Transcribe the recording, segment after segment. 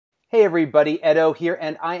Hey everybody, Edo here,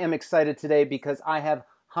 and I am excited today because I have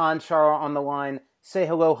Hans Scharler on the line. Say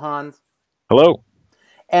hello, Hans. Hello.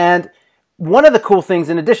 And one of the cool things,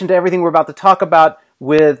 in addition to everything we're about to talk about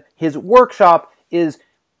with his workshop, is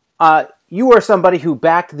you are somebody who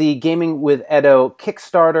backed the Gaming with Edo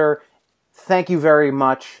Kickstarter. Thank you very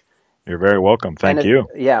much. You're very welcome. Thank you.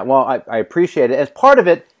 Yeah, well, I appreciate it. As part of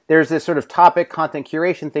it, there's this sort of topic content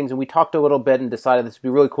curation things, and we talked a little bit and decided this would be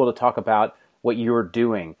really cool to talk about what you're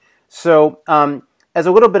doing. So, as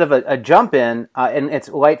a little bit of a jump in, and it's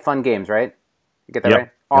light, fun games, right? You get that right?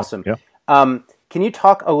 Awesome. Yep. Can you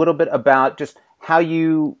talk a little bit about just how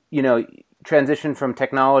you transition from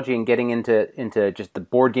technology and getting into just the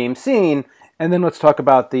board game scene, and then let's talk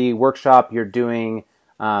about the workshop you're doing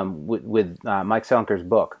with Mike Selinker's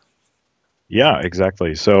book. Yeah,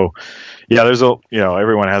 exactly. So, yeah, there's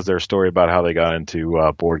everyone has their story about how they got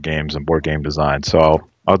into board games and board game design. So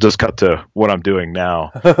I'll just cut to what I'm doing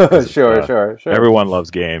now. Sure. Everyone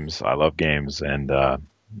loves games. I love games,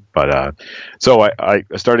 so I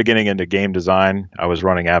started getting into game design. I was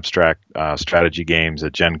running abstract strategy games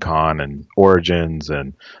at Gen Con and Origins,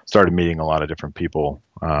 and started meeting a lot of different people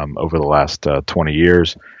over the last 20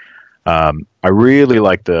 years. I really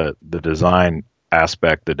like the design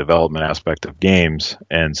aspect, the development aspect of games,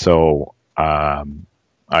 and so I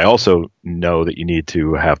also know that you need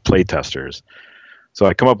to have playtesters. So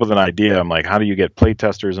I come up with an idea. I'm like, how do you get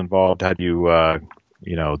playtesters involved? How do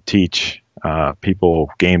you, teach people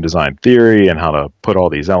game design theory and how to put all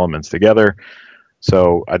these elements together?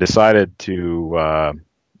 So I decided to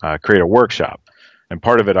create a workshop, and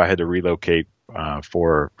part of it I had to relocate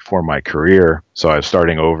for my career. So I was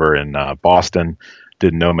starting over in Boston,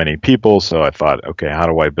 didn't know many people, so I thought, okay, how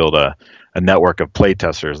do I build a network of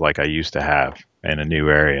playtesters like I used to have in a new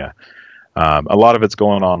area? A lot of it's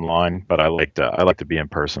going online, but I like to be in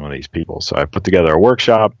person with these people. So I put together a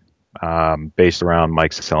workshop based around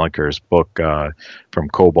Mike Selinker's book from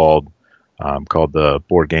Kobold called The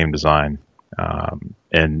Board Game Design,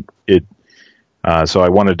 and it. So I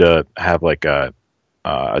wanted to have like a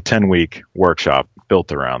 10-week workshop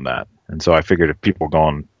built around that, and so I figured if people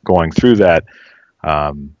going through that,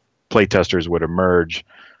 playtesters would emerge,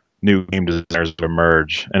 new game designers would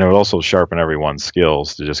emerge, and it would also sharpen everyone's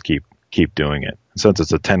skills to just keep doing it. Since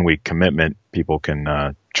it's a 10-week commitment, people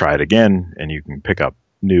can try it again, and you can pick up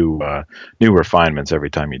new refinements every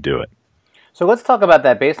time you do it. So let's talk about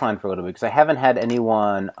that baseline for a little bit, because I haven't had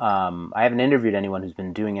anyone, I haven't interviewed anyone who's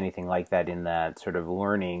been doing anything like that in that sort of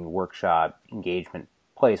learning workshop engagement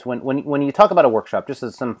place. When you talk about a workshop, just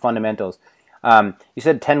as some fundamentals, you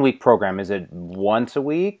said 10-week program. Is it once a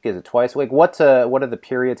week? Is it twice a week? What are the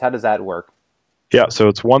periods? How does that work? Yeah, so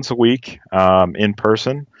it's once a week in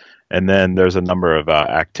person. And then there's a number of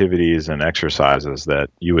activities and exercises that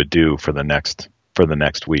you would do for the next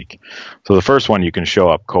week. So the first one, you can show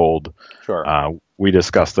up cold. Sure. We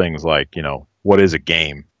discuss things like, what is a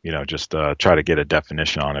game? Just try to get a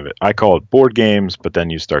definition on it. I call it board games, but then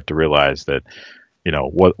you start to realize that,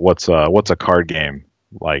 what's a card game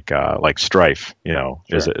like Strife? Sure.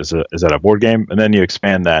 Is that a board game? And then you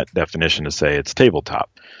expand that definition to say it's tabletop,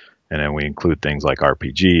 and then we include things like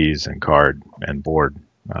RPGs and card and board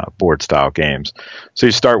style games. So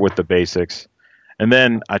you start with the basics, and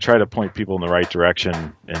then I try to point people in the right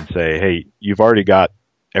direction and say, hey, you've already got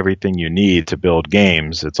everything you need to build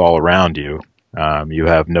games. It's all around you. You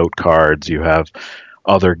have note cards, you have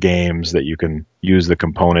other games that you can use the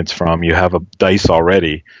components from, you have a dice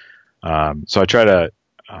already. So I try to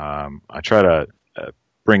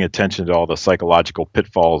bring attention to all the psychological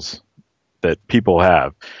pitfalls that people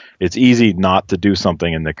have. It's easy not to do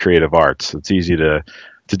something in the creative arts. It's easy to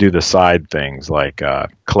do the side things like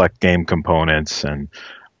collect game components and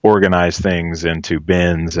organize things into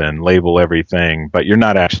bins and label everything, but you're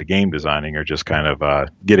not actually game designing. You're just kind of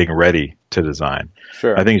getting ready to design.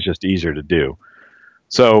 Sure. I think it's just easier to do.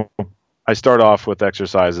 So I start off with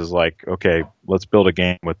exercises like, okay, let's build a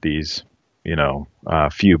game with these,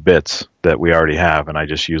 few bits that we already have, and I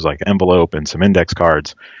just use like envelope and some index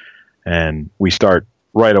cards, and we start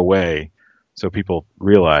right away. So people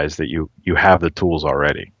realize that you have the tools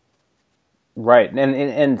already. Right,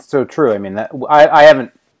 and so true. I mean, I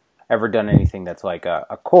haven't ever done anything that's like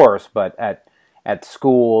a course, but at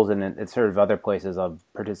schools and at sort of other places, I've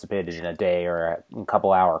participated in a day or a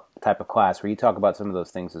couple hour type of class where you talk about some of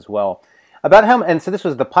those things as well. About how, and so this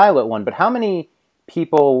was the pilot one, but how many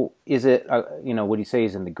people is it? Would you say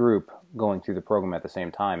is in the group going through the program at the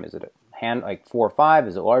same time? Is it like 4 or 5?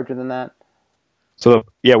 Is it larger than that? So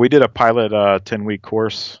yeah, we did a pilot 10-week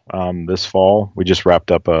course this fall. We just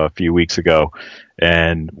wrapped up a few weeks ago,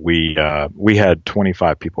 and we had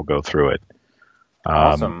 25 people go through it.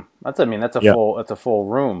 Awesome. I mean, Yeah, that's a full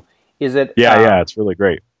room. Is it? yeah, it's really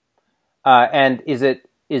great. And is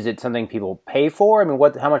it something people pay for? I mean,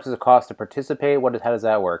 how much does it cost to participate? How does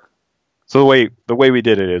that work? So the way we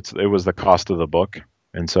did it, it was the cost of the book,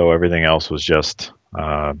 and so everything else was just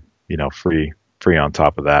free on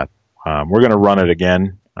top of that. We're going to run it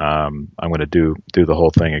again. I'm going to do the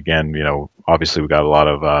whole thing again. Obviously we got a lot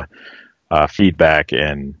of feedback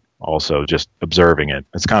and also just observing it.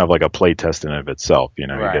 It's kind of like a play test in of itself.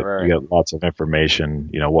 Right, You right. get lots of information.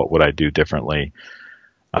 What would I do differently?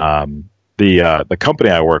 The company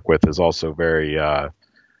I work with is also very.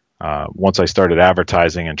 Once I started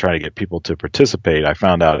advertising and trying to get people to participate, I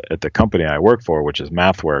found out at the company I work for, which is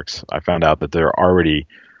MathWorks, I found out that there are already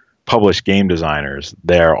published game designers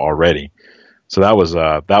there already. So that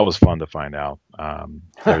was fun to find out.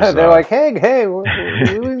 They're like, hey, we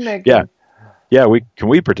Yeah, making. yeah,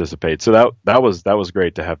 we participate. So that was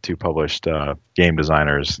great to have two published game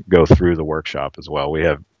designers go through the workshop as well. We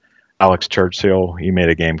have Alex Churchill. He made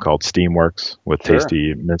a game called Steamworks with Sure.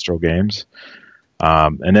 Tasty Minstrel Games.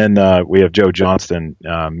 And then we have Joe Johnston.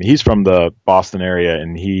 He's from the Boston area,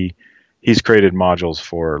 and he's created modules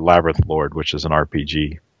for Labyrinth Lord, which is an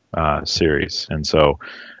RPG series. And so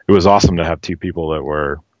it was awesome to have two people that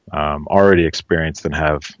were already experienced and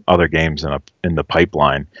have other games in the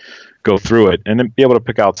pipeline go through it and then be able to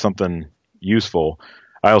pick out something useful.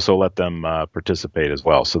 I also let them participate as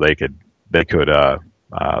well, so they could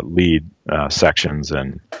lead sections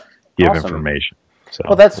and give Awesome. information. So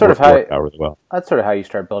Well, that's sort of how worked out really well. you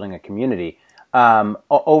start building a community.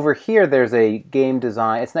 Over here, there's a game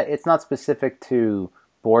design. It's not specific to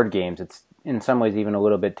board games. It's in some ways even a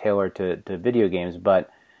little bit tailored to video games. But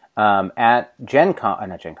at Gen Con,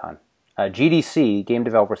 not Gen Con, GDC, Game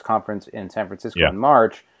Developers Conference in San Francisco Yeah. in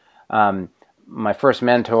March, my first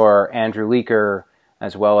mentor, Andrew Leaker,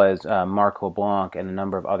 as well as Marc LeBlanc and a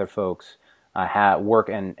number of other folks work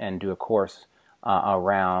and do a course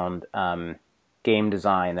around game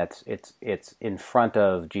design. It's in front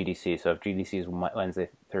of GDC. So if GDC is Wednesday,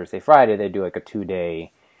 Thursday, Friday, they do like a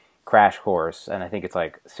 2-day crash course, and I think it's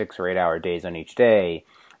like 6 or 8 hour days on each day.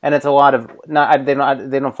 And it's a lot of they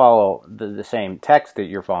don't follow the same text that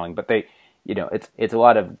you're following, but it's a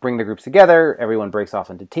lot of bring the groups together. Everyone breaks off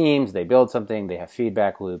into teams. They build something. They have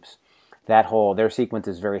feedback loops. Their sequence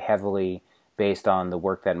is very heavily based on the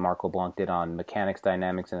work that Marc LeBlanc did on mechanics,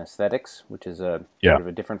 dynamics, and aesthetics, which is a Yeah. sort of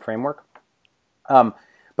a different framework.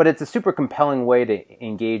 But it's a super compelling way to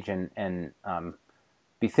engage and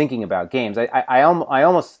be thinking about games. I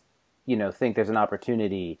almost think there's an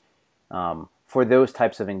opportunity for those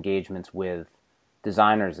types of engagements with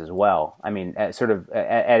designers as well. I mean, sort of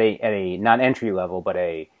at a not entry level, but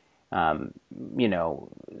um,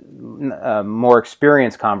 a more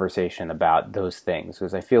experienced conversation about those things,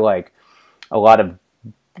 because I feel like a lot of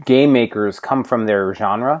game makers come from their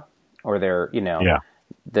genre or their Yeah.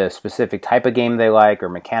 the specific type of game they like or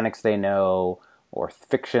mechanics they know or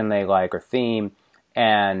fiction they like or theme,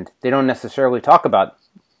 and they don't necessarily talk about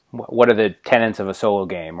what are the tenets of a solo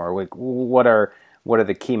game or like what are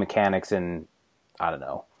the key mechanics in, I don't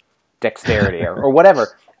know, dexterity or whatever.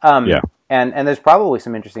 Yeah. And there's probably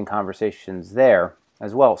some interesting conversations there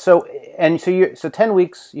as well. So 10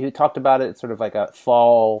 weeks, you talked about it, sort of like a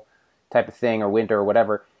fall type of thing or winter or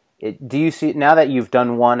whatever. Do you see, now that you've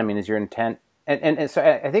done one, I mean, is your intent, and so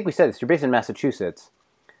I think we said this, you're based in Massachusetts,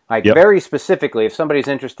 like Yep. very specifically, if somebody's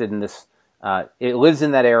interested in this, it lives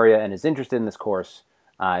in that area and is interested in this course,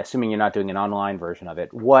 assuming you're not doing an online version of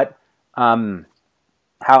it,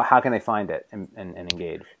 how can they find it and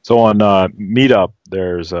engage? So on Meetup,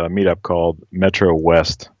 there's a meetup called Metro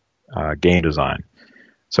West Game Design.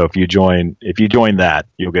 So if you join that,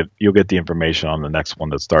 you'll get the information on the next one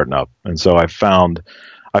that's starting up. And so I found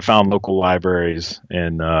local libraries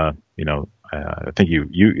in I think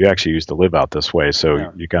you actually used to live out this way, so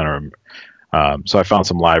Yeah. you kind of so I found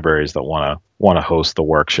some libraries that want to host the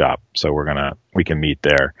workshop, so we can meet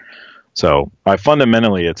there. So I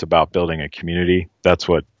fundamentally, it's about building a community. That's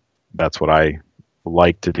what I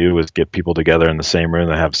like to do, is get people together in the same room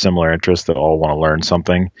that have similar interests, that all want to learn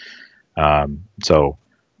something. So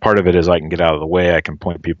part of it is I can get out of the way. I can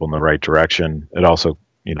point people in the right direction. It also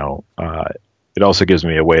gives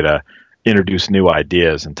me a way to introduce new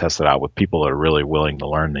ideas and test it out with people that are really willing to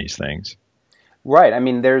learn these things. Right. I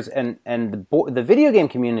mean, there's the video game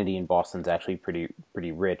community in Boston's actually pretty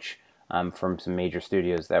rich, from some major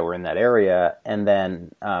studios that were in that area, and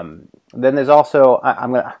then there's also I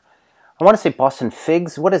want to say Boston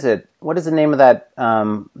Figs. What is it? What is the name of that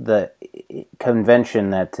the convention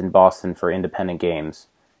that's in Boston for independent games?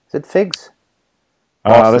 Is it Figs?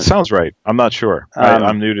 That Boston. sounds right. I'm not sure. Um,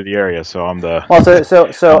 I'm new to the area, so well, I'm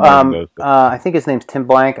learning those. But I think his name's Tim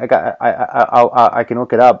Blank. I can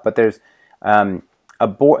look it up, but there's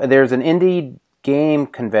there's an indie game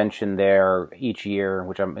convention there each year,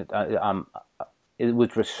 which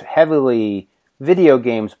was heavily video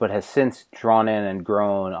games, but has since drawn in and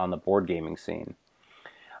grown on the board gaming scene.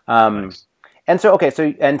 Um, nice. and so, okay, so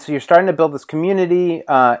you're starting to build this community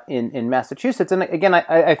in Massachusetts, and again,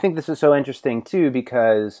 I think this is so interesting too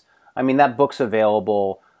because I mean that book's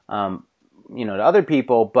available, to other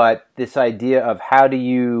people, but this idea of how do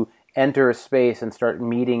you enter a space and start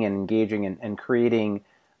meeting and engaging and creating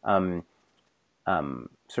um,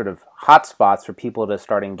 sort of hotspots for people to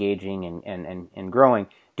start engaging and growing.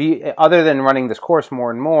 Do you, other than running this course more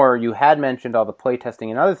and more, you had mentioned all the playtesting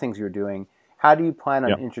and other things you were doing. How do you plan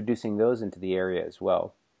on Yeah. introducing those into the area as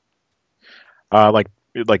well? Like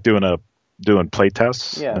doing play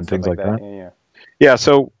tests Yeah, and stuff things like like that. that. Yeah, yeah. Yeah.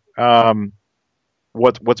 So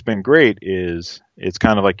what's been great is it's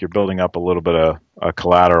kind of like you're building up a little bit of a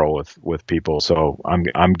collateral with people. So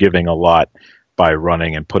I'm giving a lot by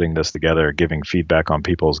running and putting this together, giving feedback on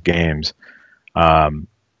people's games.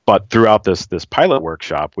 But throughout this pilot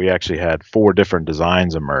workshop, we actually had 4 different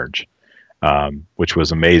designs emerge, which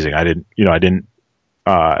was amazing. I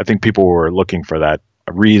think people were looking for that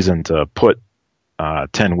reason to put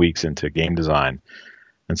 10 weeks into game design.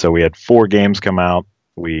 And so we had 4 games come out.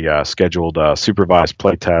 We scheduled supervised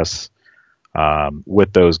play tests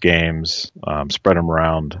with those games, spread them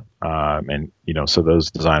around, and so those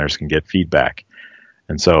designers can get feedback.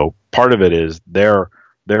 And so part of it is they're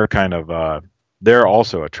kind of they're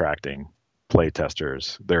also attracting play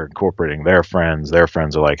testers. They're incorporating their friends. Their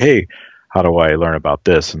friends are like, hey, how do I learn about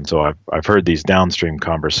this? And so I've heard these downstream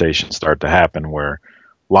conversations start to happen where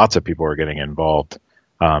lots of people are getting involved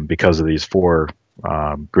because of these 4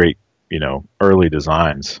 great early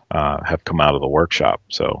designs have come out of the workshop.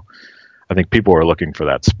 So I think people are looking for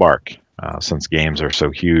that spark since games are so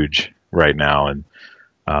huge right now, and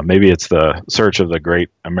maybe it's the search of the great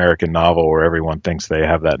American novel where everyone thinks they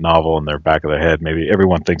have that novel in their back of their head. Maybe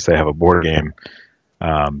everyone thinks they have a board game.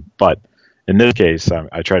 But in this case,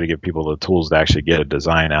 I try to give people the tools to actually get a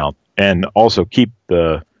design out and also keep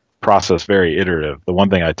the process very iterative. The one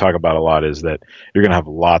thing I talk about a lot is that you're going to have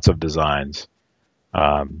lots of designs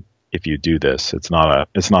if you do this. It's not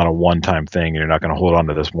a one-time thing. You're not going to hold on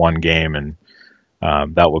to this one game and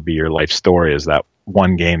that will be your life story, is that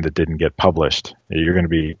one game that didn't get published. You're going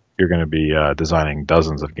to be designing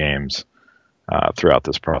dozens of games throughout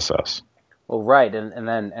this process. Well, right, and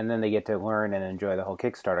then they get to learn and enjoy the whole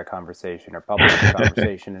Kickstarter conversation or publishing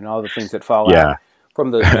conversation and all the things that fall out Yeah.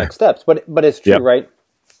 from those next steps. But it's true, Yep. right?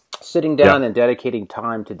 Sitting Yep. down and dedicating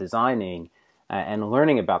time to designing and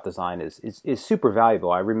learning about design is super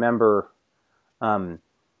valuable. I remember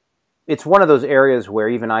it's one of those areas where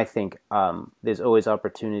even I think there's always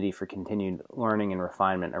opportunity for continued learning and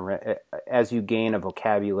refinement. As you gain a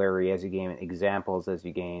vocabulary, as you gain examples, as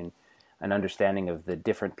you gain an understanding of the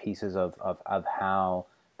different pieces of how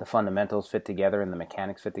the fundamentals fit together and the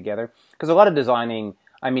mechanics fit together. Because a lot of designing,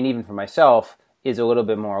 I mean, even for myself, is a little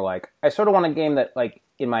bit more like, I sort of want a game that, like,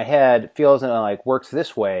 in my head feels and like works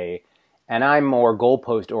this way, and I'm more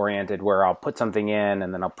goalpost oriented, where I'll put something in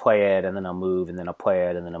and then I'll play it and then I'll move and then I'll play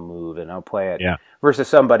it and then I'll move and I'll play it. Yeah.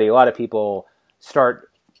 Versus a lot of people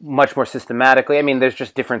start much more systematically. I mean, there's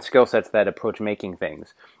just different skill sets that approach making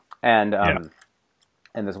things, and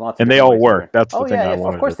and there's lots of And they different all ways to work. learn. That's the Oh thing yeah, I yes, of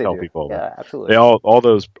wanted course to they tell do. people. Yeah, They absolutely. all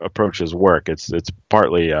those approaches work. It's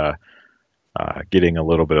partly getting a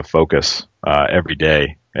little bit of focus every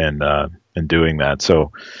day and doing that.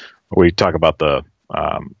 So we talk about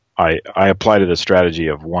I apply to the strategy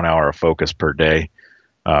of 1 hour of focus per day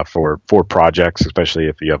for projects, especially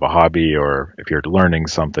if you have a hobby or if you're learning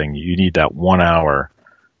something. You need that 1 hour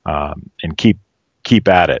and keep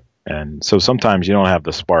at it. And so sometimes you don't have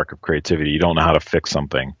the spark of creativity. You don't know how to fix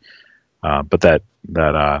something, but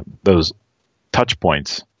those touch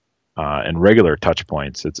points and regular touch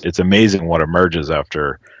points, it's amazing what emerges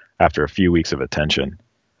after a few weeks of attention.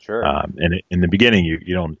 Sure. And in the beginning,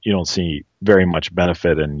 you don't see very much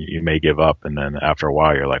benefit, and you may give up. And then after a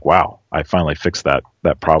while, you're like, wow, I finally fixed that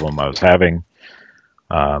problem I was having.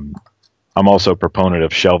 I'm also a proponent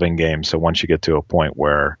of shelving games. So once you get to a point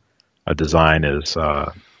where a design is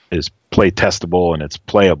play testable and it's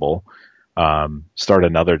playable, start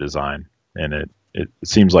another design. And it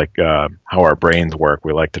seems like how our brains work.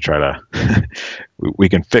 We like to try to we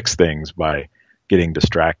can fix things by getting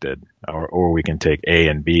distracted, or we can take A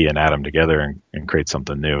and B and add them together and create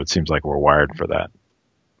something new. It seems like we're wired for that.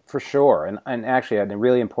 For sure, and actually, a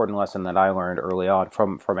really important lesson that I learned early on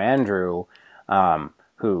from Andrew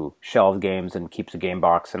who shelves games and keeps a game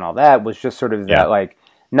box and all that, was just sort of Yeah. that, like,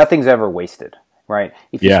 nothing's ever wasted, right?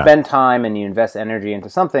 If you Yeah. spend time and you invest energy into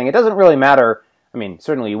something, it doesn't really matter. I mean,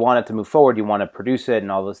 certainly you want it to move forward, you want to produce it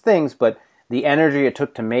and all those things, but the energy it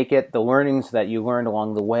took to make it, the learnings that you learned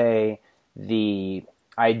along the way, the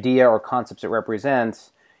idea or concepts it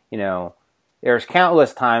represents, you know, there's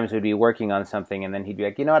countless times we'd be working on something and then he'd be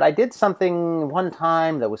like, you know what, I did something one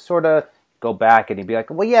time that was sort of, go back and he'd be like,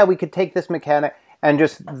 well, yeah, we could take this mechanic, and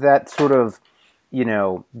just that sort of, you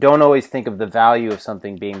know, don't always think of the value of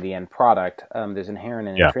something being the end product. There's inherent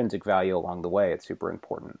and intrinsic value along the way. It's super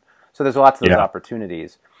important. So there's lots of those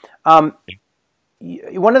opportunities. One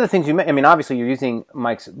of the things I mean, obviously you're using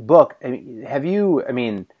Mike's book. I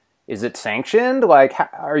mean, is it sanctioned? Like,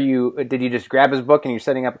 did you just grab his book and you're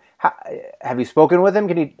setting up? Have you spoken with him?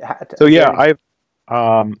 Can you? So yeah,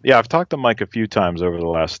 I've talked to Mike a few times over the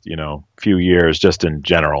last, few years, just in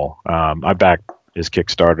general. I back his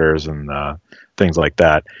Kickstarters and things like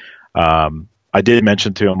that. I did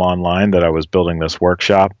mention to him online that I was building this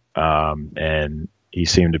workshop, and he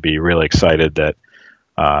seemed to be really excited that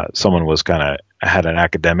someone was had an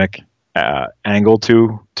academic angle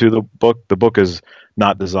to the book. The book is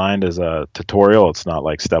not designed as a tutorial. It's not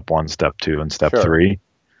like step 1, step 2, and step 3.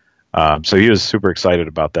 So he was super excited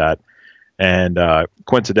about that. And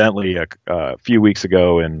coincidentally, a few weeks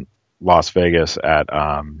ago in Las Vegas at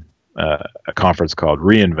a conference called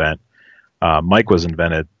reInvent, Mike was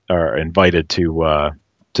invited to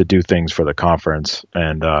do things for the conference,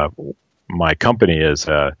 and my company is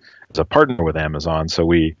a partner with Amazon, so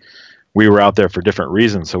we were out there for different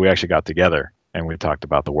reasons. So we actually got together and we talked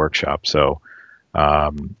about the workshop. So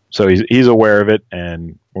he's aware of it,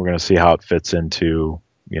 and we're going to see how it fits into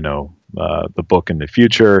the book in the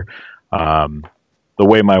future. The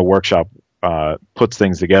way my workshop puts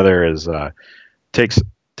things together is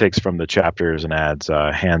takes from the chapters and adds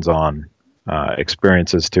hands-on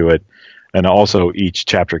experiences to it, and also each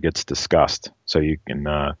chapter gets discussed, so you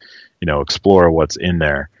can explore what's in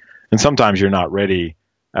there. And sometimes you're not ready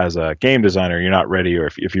as a game designer. You're not ready, or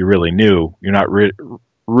if you're really new, you're not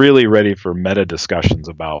really ready for meta discussions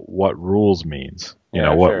about what rules means.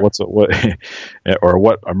 Or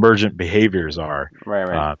what emergent behaviors are.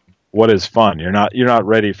 Right. What is fun? You're not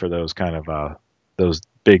ready for those kind of those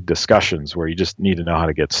big discussions where you just need to know how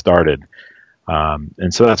to get started.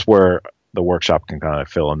 And so that's where the workshop can kind of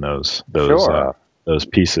fill in those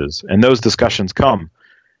pieces, and those discussions come,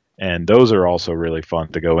 and those are also really fun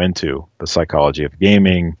to go into: the psychology of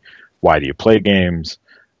gaming, why do you play games,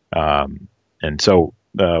 and so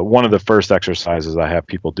one of the first exercises I have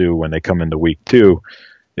people do when they come into week 2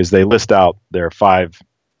 is they list out their 5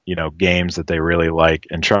 games that they really like,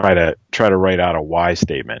 and try to write out a why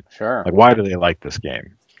statement. Sure. Like, why do they like this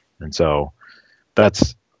game? And so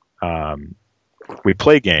that's we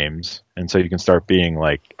play games, and so you can start being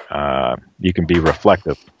like you can be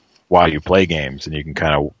reflective while you play games, and you can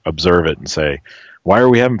kind of observe it and say, why are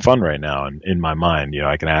we having fun right now? And in my mind,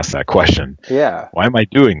 I can ask that question. Yeah. Why am I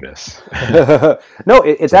doing this? No,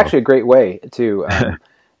 it's actually a great way to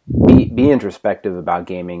be introspective about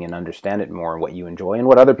gaming and understand it more, and what you enjoy and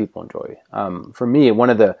what other people enjoy. For me, one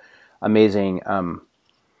of the amazing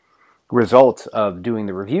results of doing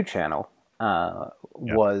the review channel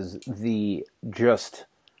was the just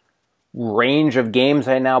range of games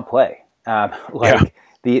I now play.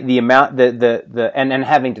 The amount, and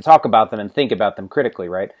having to talk about them and think about them critically,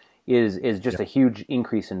 right, is just a huge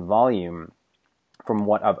increase in volume from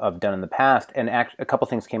what I've done in the past. And a couple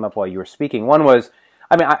things came up while you were speaking. One was,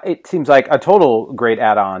 it seems like a total great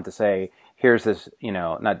add-on to say, here's this,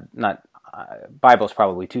 not Bible is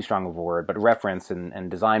probably too strong of a word, but reference and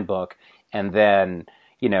design book, and then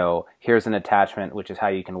here's an attachment, which is how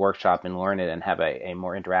you can workshop and learn it and have a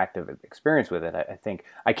more interactive experience with it. I think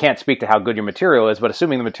I can't speak to how good your material is, but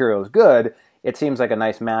assuming the material is good, it seems like a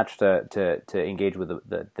nice match to engage with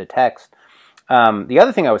the text. The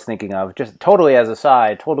other thing I was thinking of, just totally as a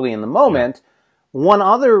side, totally in the moment, one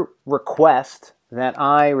other request that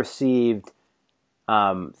I received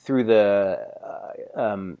through the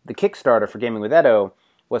Kickstarter for Gaming with Edo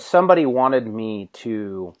was somebody wanted me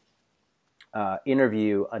to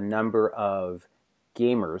interview a number of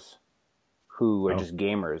gamers who are just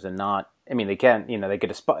gamers and not, they can't, they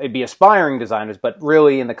could be aspiring designers, but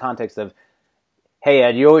really in the context of, hey,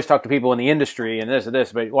 Ed, you always talk to people in the industry and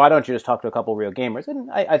this, but why don't you just talk to a couple real gamers?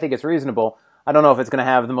 And I think it's reasonable. I don't know if it's going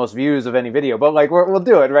to have the most views of any video, but we'll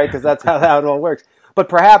do it, right? Because that's how it all works. But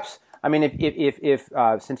perhaps, if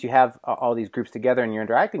since you have all these groups together and you're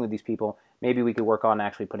interacting with these people, maybe we could work on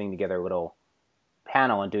actually putting together little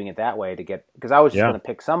panel and doing it that way to get, because I was just Yeah. going to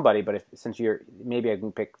pick somebody, but since maybe I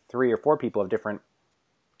can pick 3 or 4 people of different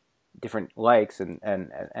likes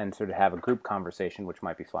and sort of have a group conversation, which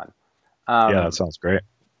might be fun. Yeah, that sounds great.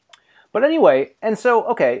 But anyway, and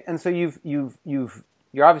so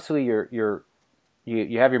you're obviously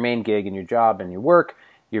you have your main gig and your job and your work.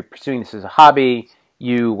 You're pursuing this as a hobby.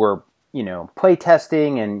 You were play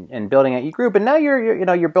testing and building out your group, and now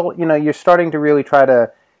you're starting to really try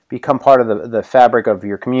to become part of the fabric of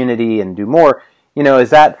your community and do more. Is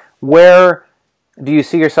that where do you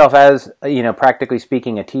see yourself as, practically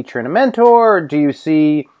speaking, a teacher and a mentor? Or do you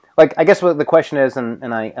see, like, I guess what the question is,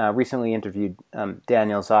 and I recently interviewed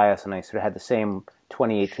Daniel Zayas, and I sort of had the same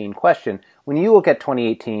 2018 question. When you look at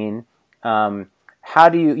 2018, how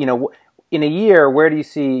do you, in a year, where do you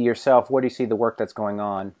see yourself? Where do you see the work that's going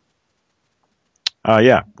on?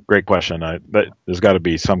 Yeah, great question. But there's got to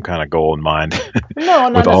be some kind of goal in mind. No,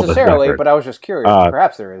 not with all this necessarily, effort. but I was just curious.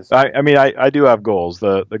 Perhaps there is. I mean, I do have goals.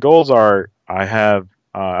 The goals are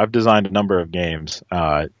I've designed a number of games,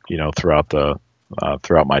 throughout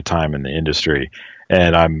my time in the industry,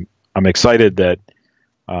 and I'm excited that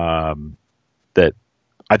that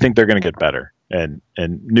I think they're going to get better, and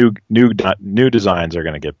new designs are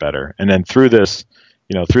going to get better, and then through this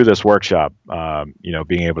workshop,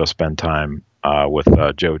 being able to spend time with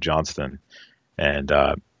Joe Johnston, and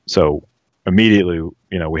so immediately,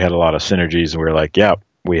 we had a lot of synergies, and we were like, yeah,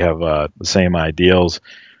 we have the same ideals.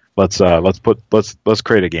 Let's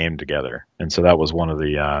create a game together. And so that was one of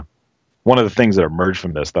the things that emerged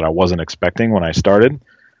from this that I wasn't expecting when I started,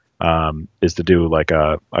 is to do like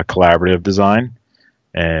a collaborative design.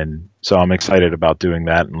 And so I'm excited about doing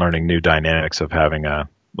that and learning new dynamics of having a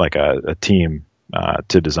team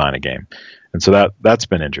to design a game. And so that's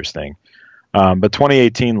been interesting. But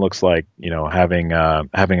 2018 looks like, having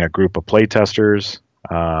a group of playtesters,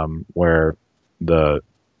 where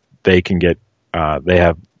they can get,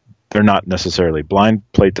 they're not necessarily blind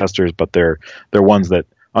playtesters, but they're ones that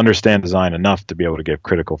understand design enough to be able to give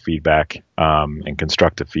critical feedback, and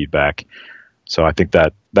constructive feedback. So I think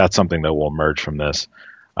that's something that will emerge from this.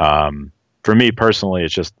 For me personally,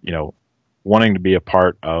 it's just, wanting to be a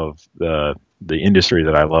part of the industry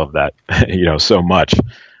that I love that, so much.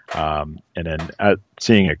 And then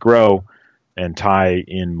seeing it grow and tie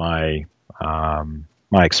in my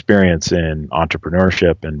experience in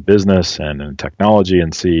entrepreneurship and business and in technology,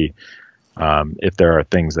 and see if there are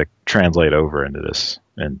things that translate over into this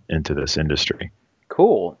industry.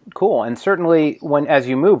 Cool. And certainly as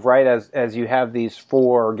you move, right, as you have these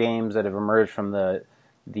 4 games that have emerged from the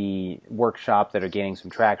workshop that are gaining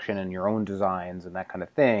some traction in your own designs and that kind of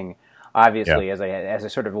thing. Obviously, yeah. as I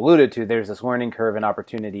sort of alluded to, there's this learning curve and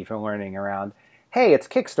opportunity for learning around, hey, it's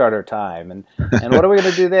Kickstarter time, and what are we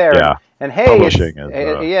going to do there? Yeah. And hey, publishing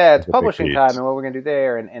it's publishing time, and what we're going to do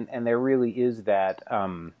there, and there really is that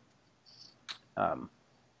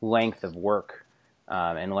length of work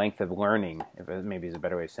and length of learning, if maybe is a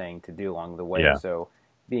better way of saying, to do along the way. Yeah. So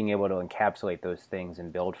being able to encapsulate those things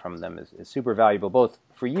and build from them is super valuable, both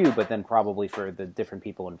for you, but then probably for the different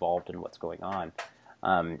people involved in what's going on.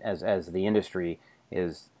 As the industry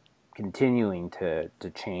is continuing to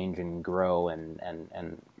change and grow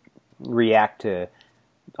and react to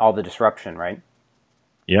all the disruption, right?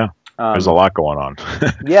 Yeah, there's a lot going on.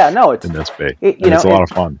 Yeah, no, it's in this space. It's a lot of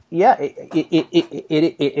fun. Yeah,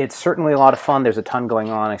 it's certainly a lot of fun. There's a ton going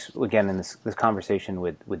on. Again, in this conversation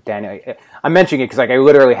with Daniel, I'm mentioning it because I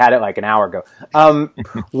literally had it like an hour ago.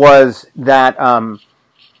 Was that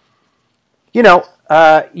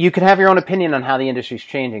you can have your own opinion on how the industry is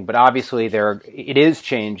changing, but obviously it is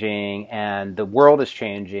changing, and the world is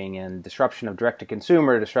changing, and disruption of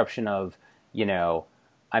direct-to-consumer, disruption of,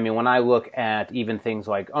 when I look at even things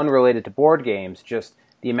like unrelated to board games, just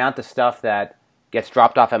the amount of stuff that gets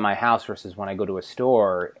dropped off at my house versus when I go to a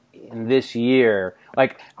store in this year,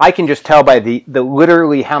 like I can just tell by the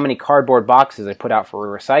literally how many cardboard boxes I put out for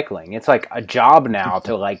recycling. It's like a job now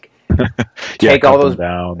to take all those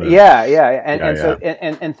down.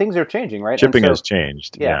 And things are changing, right? Shipping has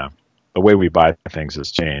changed. Yeah. The way we buy things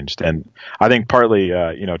has changed, and I think partly,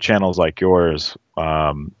 channels like yours,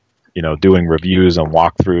 doing reviews and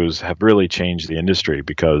walkthroughs have really changed the industry,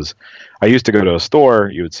 because I used to go to a store,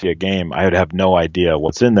 you would see a game, I would have no idea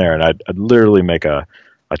what's in there, and I'd literally make a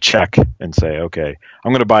check and say, okay,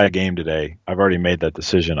 I'm going to buy a game today. I've already made that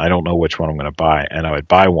decision. I don't know which one I'm going to buy, and I would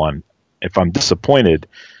buy one. If I'm disappointed,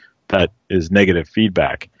 that is negative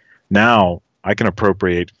feedback. Now I can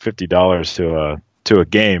appropriate $50 to a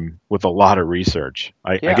game with a lot of research.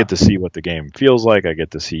 I get to see what the game feels like. I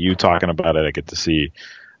get to see you talking about it. I get to see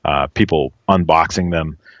people unboxing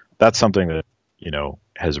them. That's something that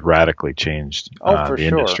has radically changed Oh, for the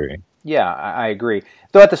sure. industry. Yeah, I agree.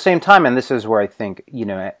 Though at the same time, and this is where I think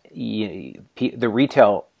the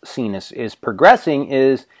retail scene is progressing.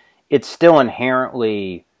 Is it's still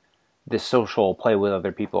inherently this social play with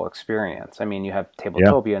other people experience. I mean, you have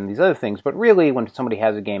Yeah, Tabletopia and these other things, but really, when somebody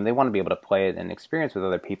has a game, they want to be able to play it and experience with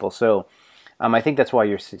other people. So, I think that's why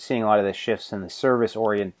you're seeing a lot of the shifts in the service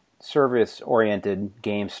oriented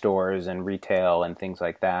game stores and retail and things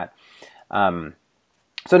like that.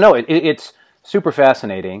 So no, it's super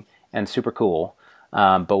fascinating and super cool,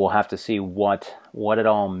 but we'll have to see what it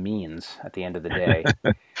all means at the end of the day.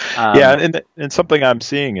 yeah, Um, and something I'm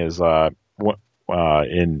seeing is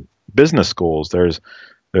in business schools, there's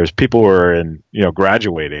people who are in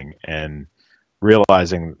graduating and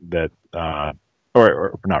realizing that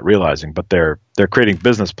or not realizing, but they're creating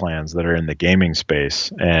business plans that are in the gaming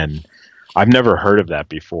space, and I've never heard of that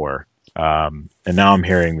before. And now I'm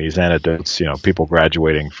hearing these anecdotes, people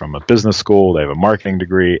graduating from a business school, they have a marketing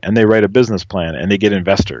degree, and they write a business plan, and they get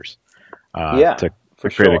investors yeah, to for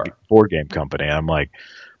create a sure. board game company. I'm like,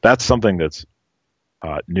 that's something that's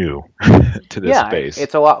new to this Yeah, space.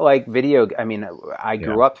 it's a lot like video. I mean, I Yeah,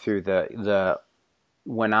 grew up through the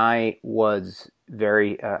when I was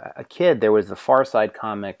very a kid. There was the Far Side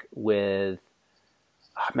comic with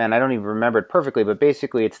man, I don't even remember it perfectly, but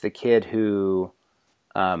basically, it's the kid who,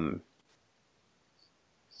 um,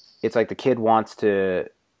 it's like the kid wants to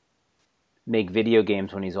make video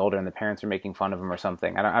games when he's older, and the parents are making fun of him or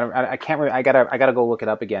something. I can't. I gotta go look it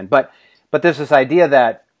up again. But there's this idea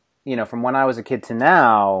that from when I was a kid to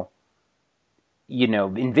now,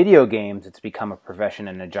 in video games, it's become a profession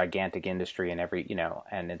and a gigantic industry, and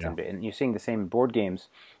yeah, and you're seeing the same in board games.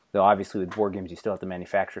 Though obviously with board games, you still have to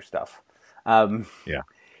manufacture stuff. Um, yeah,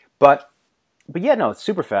 but yeah, no, it's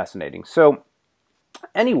super fascinating. So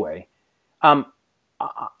anyway, um,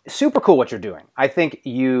 super cool what you're doing. I think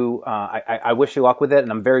I wish you luck with it,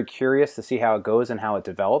 and I'm very curious to see how it goes and how it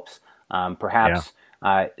develops. yeah. Perhaps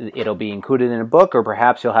it'll be included in a book, or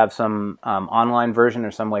perhaps you'll have some online version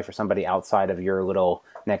or some way for somebody outside of your little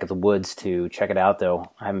neck of the woods to check it out. Though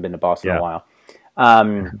I haven't been to Boston in a Yeah. while.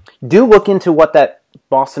 Do look into what that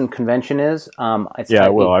Boston convention is. Yeah, I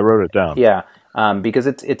will. I wrote it down. Yeah, because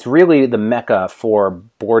it's really the mecca for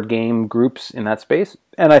board game groups in that space,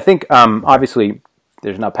 and I think obviously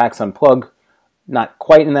there's now PAX Unplug, not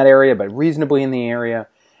quite in that area, but reasonably in the area,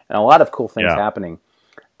 and a lot of cool things Yeah. happening.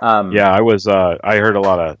 Yeah, I was. I heard a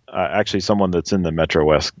lot of actually someone that's in the Metro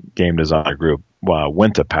West game designer group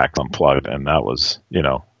went to PAX Unplugged, and that was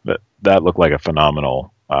that looked like a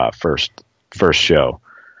phenomenal first show.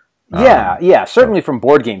 Yeah, So certainly from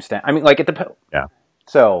board game stand. I mean, like it depends. yeah,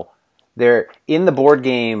 So there in the board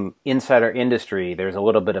game insider industry, there's a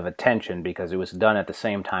little bit of a tension because it was done at the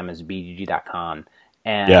same time as BGG.com,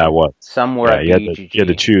 yeah, and it was. somewhere Yeah, at you had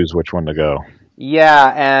to BGG. choose which one to go.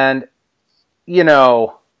 Yeah, and you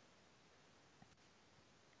know,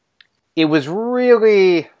 it was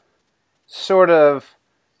really sort of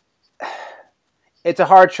it's a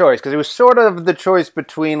hard choice because it was sort of the choice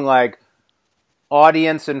between like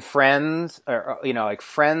audience and friends, or like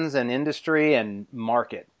friends and industry and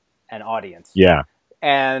market and audience. Yeah,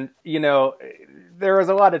 And there was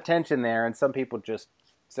a lot of tension there, and some people just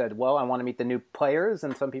said, "Well, I want to meet the new players,"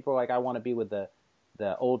 and some people were like, "I want to be with the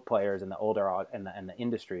old players and the older and the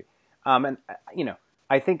industry." And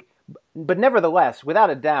I think, but nevertheless, without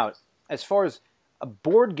a doubt, as far as a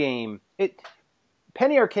board game,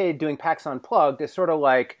 Penny Arcade doing PAX Unplugged is sort of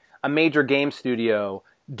like a major game studio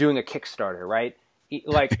doing a Kickstarter, right?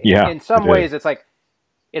 Like yeah, in some it is. ways, it's like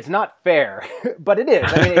it's not fair, but it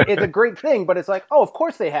is. I mean, it's a great thing, but it's like, oh, of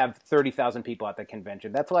course they have 30,000 people at the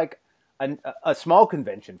convention. That's like a small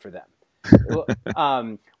convention for them.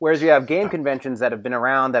 Whereas you have game conventions that have been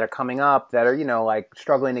around, that are coming up, that are like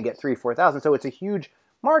struggling to get 3,000-4,000. So it's a huge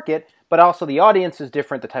market, but also the audience is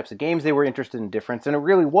different. The types of games they were interested in different, and it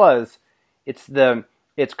really was.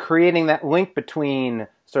 It's creating that link between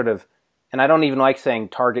sort of, and I don't even like saying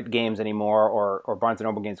Target games anymore or Barnes and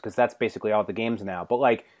Noble games because that's basically all the games now. But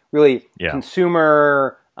like really Yeah,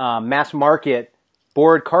 consumer mass market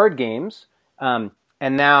board card games, and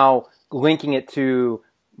now linking it to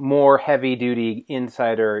more heavy duty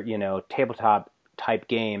insider tabletop type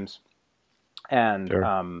games, and sure.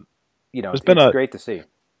 There's been it's a great to see.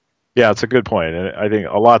 Yeah, it's a good point. And I think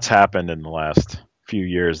a lot's happened in the last few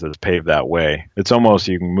years that's paved that way. It's almost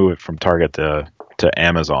you can move it from Target to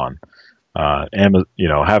Amazon.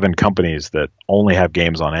 Having companies that only have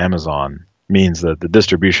games on Amazon means that the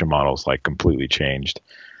distribution model is like completely changed.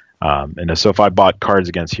 So if I bought Cards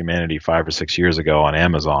Against Humanity 5 or 6 years ago on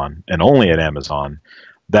Amazon and only at Amazon,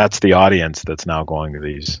 that's the audience that's now going to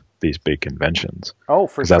these big conventions. Oh,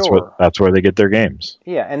 for 'Cause sure. that's where they get their games.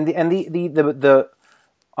 Yeah, and the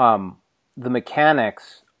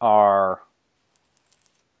mechanics are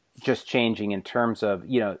just changing in terms of,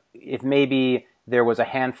 if maybe there was a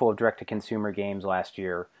handful of direct-to-consumer games last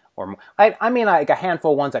year, or I mean like a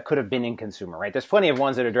handful of ones that could have been in consumer, right? There's plenty of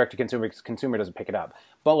ones that are direct-to-consumer because consumer doesn't pick it up,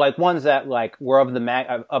 but like ones that like were of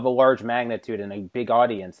of a large magnitude and a big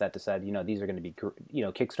audience that decided, these are going to be,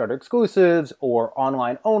 Kickstarter exclusives or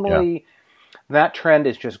online Yeah. only. That trend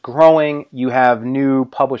is just growing. You have new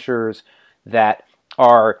publishers that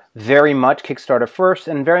are very much Kickstarter first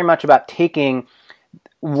and very much about taking.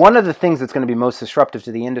 One of the things that's going to be most disruptive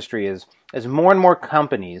to the industry is as more and more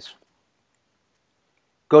companies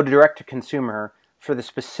go to direct to consumer for the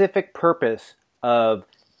specific purpose of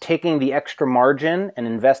taking the extra margin and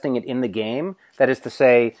investing it in the game. That is to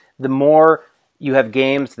say, the more you have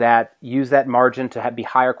games that use that margin to be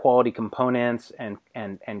higher quality components and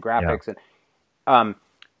graphics, and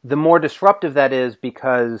the more disruptive that is,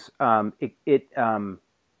 because it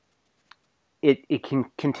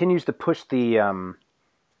continues to push the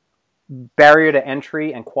barrier to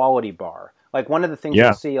entry and quality bar. Like one of the things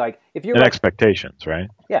you'll see, like if you're and expectations, right?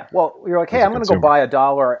 Yeah, well, you're like, hey, I'm going to go buy a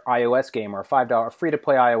 $1 iOS game or a $5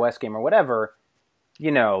 free-to-play iOS game or whatever.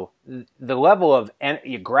 The level of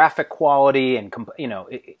graphic quality and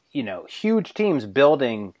huge teams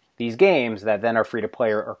building these games that then are free to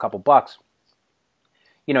play or a couple bucks.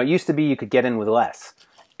 It used to be you could get in with less,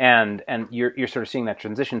 and you're sort of seeing that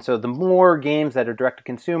transition. So the more games that are direct to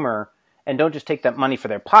consumer and don't just take that money for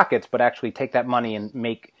their pockets, but actually take that money and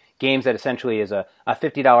make games that essentially is a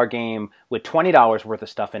 $50 game with $20 worth of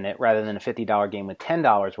stuff in it, rather than a $50 game with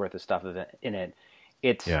 $10 worth of stuff in it.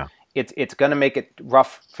 It's going to make it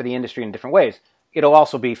rough for the industry in different ways. It'll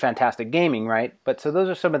also be fantastic gaming, right? But so those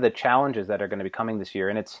are some of the challenges that are going to be coming this year,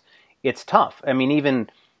 and it's tough. I mean,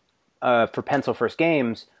 even for Pencil First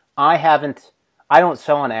Games, I don't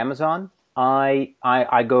sell on Amazon.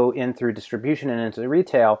 I go in through distribution and into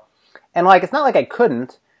retail, and like it's not like I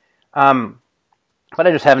couldn't, but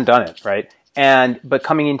I just haven't done it, right? But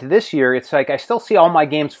coming into this year, it's like I still see all my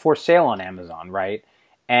games for sale on Amazon, right?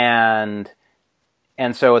 And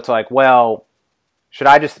so it's like, well, should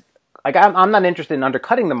I just like I'm not interested in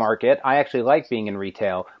undercutting the market. I actually like being in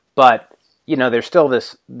retail, but there's still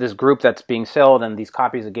this group that's being sold and these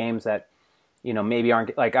copies of games that maybe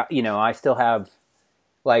aren't like I still have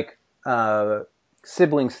like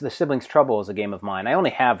Siblings. The Siblings Trouble is a game of mine. I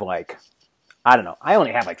only have like I don't know. I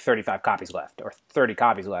only have like 35 copies left or 30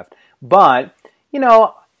 copies left, but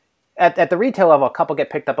at the retail level, a couple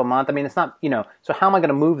get picked up a month. I mean, it's not So how am I going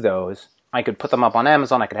to move those? I could put them up on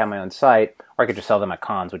Amazon. I could have my own site, or I could just sell them at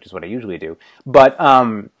cons, which is what I usually do. But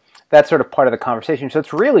that's sort of part of the conversation. So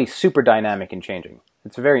it's really super dynamic and changing.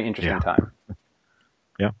 It's a very interesting time.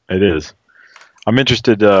 Yeah, it is. I'm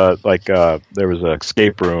interested. There was an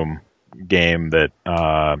escape room game that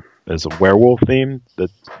is a werewolf theme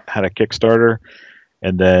that had a Kickstarter,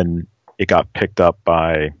 and then it got picked up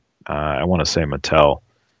by I want to say Mattel,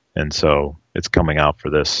 and so it's coming out for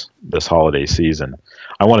this holiday season.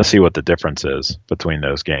 I want to see what the difference is between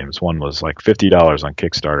those games. One was like $50 on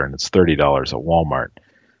Kickstarter, and it's $30 at Walmart.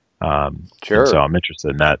 Sure. So I'm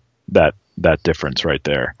interested in that difference right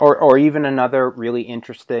there. Or even another really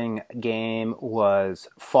interesting game was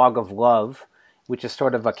Fog of Love, which is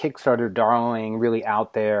sort of a Kickstarter darling, really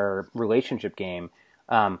out there relationship game.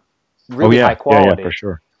 Really high quality. Yeah, for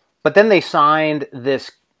sure. But then they signed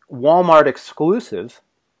this Walmart exclusive,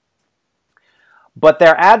 but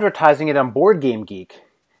they're advertising it on Board Game Geek,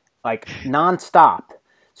 like nonstop.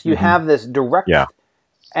 So you have this direct,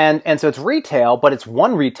 and so it's retail, but it's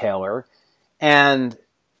one retailer, and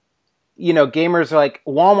gamers are like,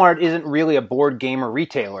 Walmart isn't really a board gamer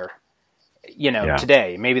retailer,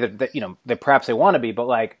 today. Maybe they perhaps they want to be, but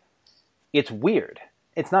like, it's weird.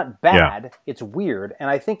 It's not bad. It's weird, and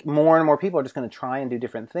I think more and more people are just going to try and do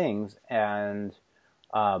different things, and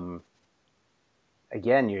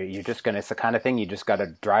again, you're just going to, it's the kind of thing you just got to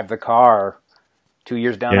drive the car 2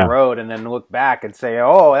 years down the road and then look back and say,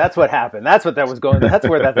 oh, that's what happened. That's what that was going. That's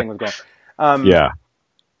where that thing was going. All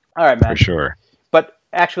right, man. For sure. But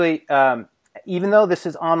actually, even though this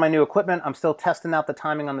is on my new equipment, I'm still testing out the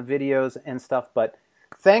timing on the videos and stuff. But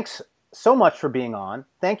thanks so much for being on.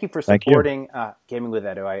 Thank you for supporting Gaming with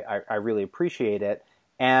Edo. I really appreciate it.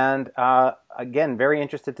 And again, very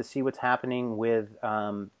interested to see what's happening with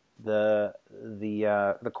the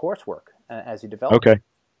coursework as you develop. Okay.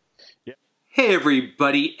 Yeah. Hey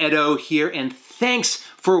everybody, Edo here, and thanks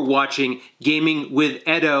for watching Gaming with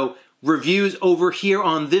Edo. Reviews over here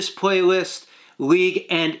on this playlist. League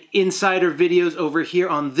and Insider videos over here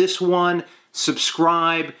on this one.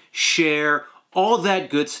 Subscribe, share, all that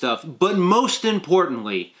good stuff. But most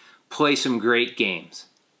importantly, play some great games.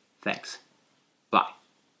 Thanks.